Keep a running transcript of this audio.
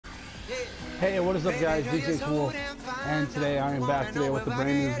Hey, what is up guys, DJ Cool, and today I am back today with a brand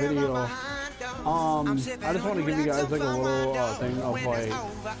new video. I just want to give you guys like a little thing of like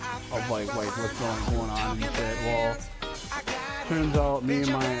what's going on and shit. Well, turns out me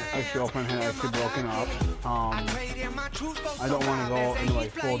and my ex-girlfriend had actually broken up. I don't want to go into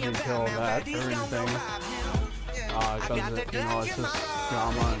like full detail of that or anything, because it's just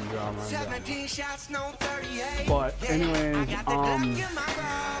drama and drama. But anyways,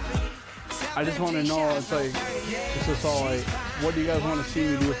 I just want to know, it's just all like, what do you guys want to see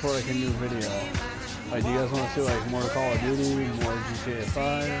me do for like a new video? Like, do you guys want to see like more Call of Duty, more GTA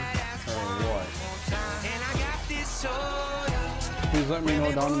 5, or what? Please let me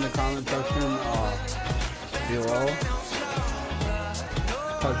know down in the comment section below,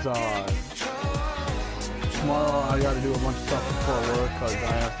 because tomorrow I got to do a bunch of stuff before work, because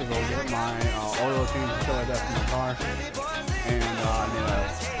I have to go get my oil change and shit like that from the car, and I need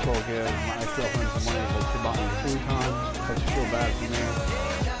to go give my ex-girlfriend some money because she bought me a futon, but she feel bad for me,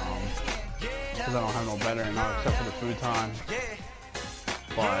 because I don't have no better now except for the futon.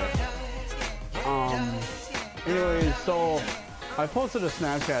 But anyways, so I posted a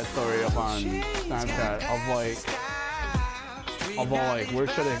Snapchat story up on Snapchat of all like where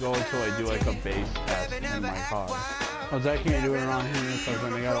should I go to like do like a bass test in my car. Cause I can't do it around here because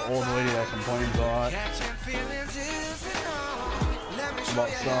then they got an old lady that complains a lot about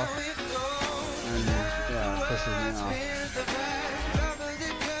stuff, and yeah, it pisses me off.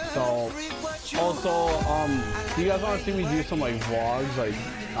 So also, do you guys want to see me do some like vlogs, like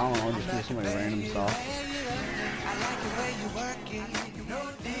I don't know, just do some like random stuff?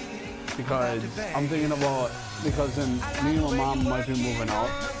 Because I'm thinking about, because then me and my mom might be moving out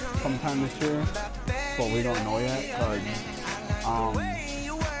sometime this year, but we don't know yet, because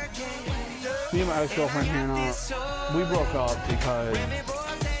me and my ex-girlfriend Hannah, we broke up because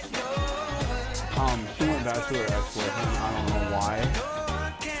she went back to her ex-boyfriend. I don't know why,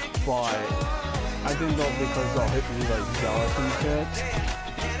 but I think though because they'll hit me like jealous and shit,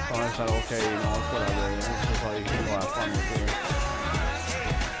 so I said okay, you know, it's whatever, it's just like you can go have fun with her.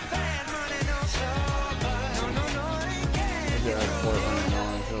 Your ex-boyfriend, you know,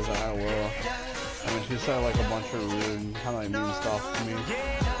 and she was like, I will. I mean, she said like a bunch of rude, kind of like mean stuff to me,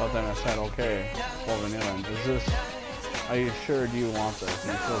 but then I said, okay, well Vanilla, are you sure, do you want this?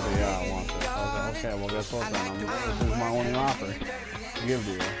 And she was like, yeah, I want this. I was like, okay, well guess what then, this is my only offer to give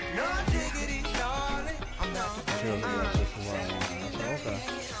to you. And she was like, yes, this is what I want. And I said,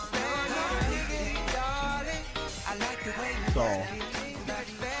 okay.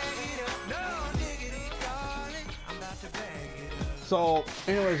 So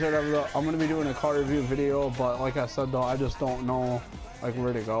anyways, whatever, I'm going to be doing a car review video, but like I said though, I just don't know like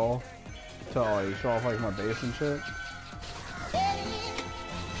where to go to like show off like my bass and shit.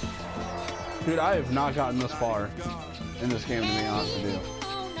 Dude, I have not gotten this far in this game, to be honest with you.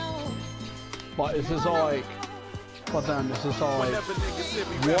 But it's just all like, but then it's just all like,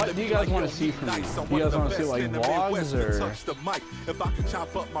 what do you guys want to see from me? Do you guys want to see like vlogs, or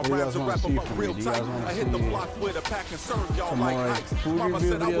what do you guys want to see from me? Do you guys want to see some more like food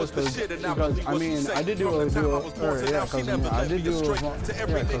review videos? Because I mean, I did do some a couple of years ago.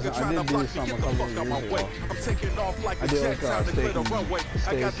 I did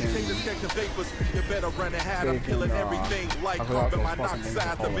like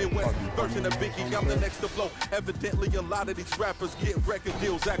Evidently, a lot of these rappers get record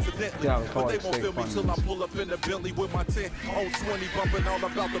deals accidentally, but they won't feel me till I pull up in the Bentley with my 10 on 20, bumping all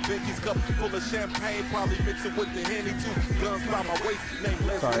about the Bentley's cup full of champagne, probably mixing with the Henny, 2 guns by my waist, named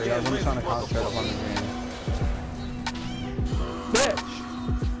Leslie. Sorry guys, I'm trying to concentrate on the game. Bitch!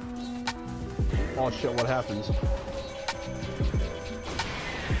 Oh shit, what happens?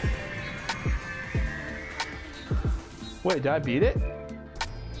 Wait, did I beat it?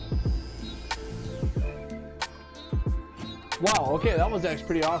 Wow, okay, that was actually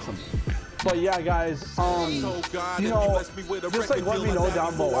pretty awesome. But yeah, guys, you know, just like let me know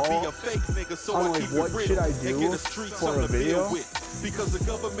down below on like what should I do for a video. Because the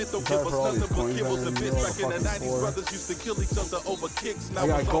government don't give us nothing but kibbles and bits. Back in the 90s, brothers used to kill each other over kicks. Now I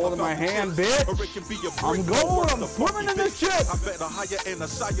got gold in my hand, bitch. I'm gold, I'm swimming in this shit. I bet a higher and a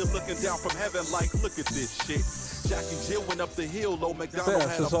shire looking down from heaven like, look at this shit. Jackie Jill went up the hill, low McDonald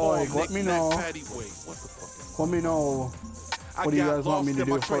had a farm. Let me know. Let me know what do you guys want me to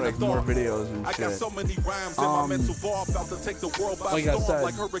do for like more videos and shit? I got so many rhymes in my mental vault, about to take the world by like storm, I said,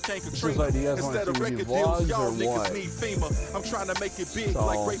 like Hurricane just Katrina. like, do you guys want to see me do vlogs or what? Need FEMA. I'm trying to make it big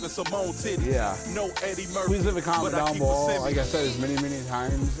like Raven Simone titty. Yeah. No Eddie Murphy. Please leave a comment down below, like I said as many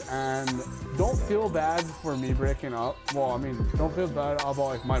times, and don't feel bad for me breaking up. Well, I mean, don't feel bad about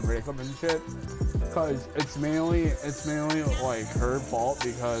like my breakup and shit, because it's mainly like her fault,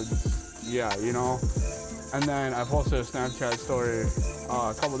 because yeah, you know. And then I posted a Snapchat story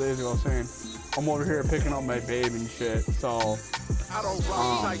a couple days ago saying I'm over here picking up my babe and shit. So I don't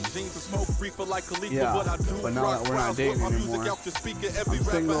rock tight jeans and smoke reefer like Khalifa, yeah, but I do but now that we're not dating anymore, I'm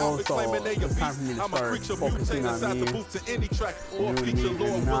single, so it's time for me to start focusing on me.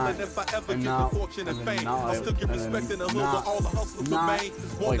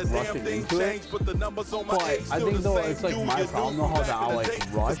 Like rushing into it. But I think though it's like my problem though how that I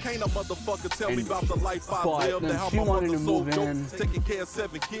like rush. But then she wanted to move in and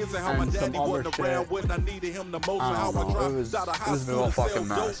some other shit. I don't know, it was a real fucking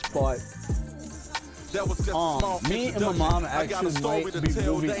mess. But me and my mom actually might be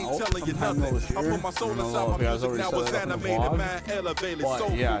moving out sometime this year. I don't know if you guys already said that in the vlog.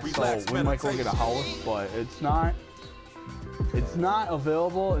 But yeah, so we might go get a house, but it's not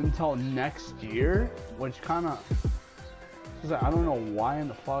available until next year, which kind of, I don't know why in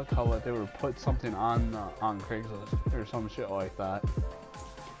the fuck how like they would put something on Craigslist or some shit like that.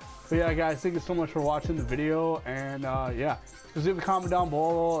 But yeah, guys, thank you so much for watching the video, and yeah, just leave a comment down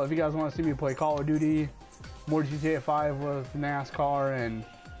below if you guys want to see me play Call of Duty, more GTA 5 with NASCAR and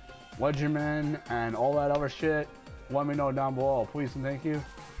Legendman and all that other shit. Let me know down below, please and thank you.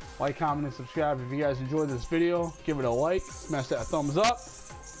 Like, comment, and subscribe if you guys enjoyed this video. Give it a like, smash that thumbs up,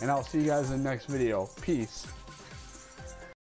 and I'll see you guys in the next video. Peace.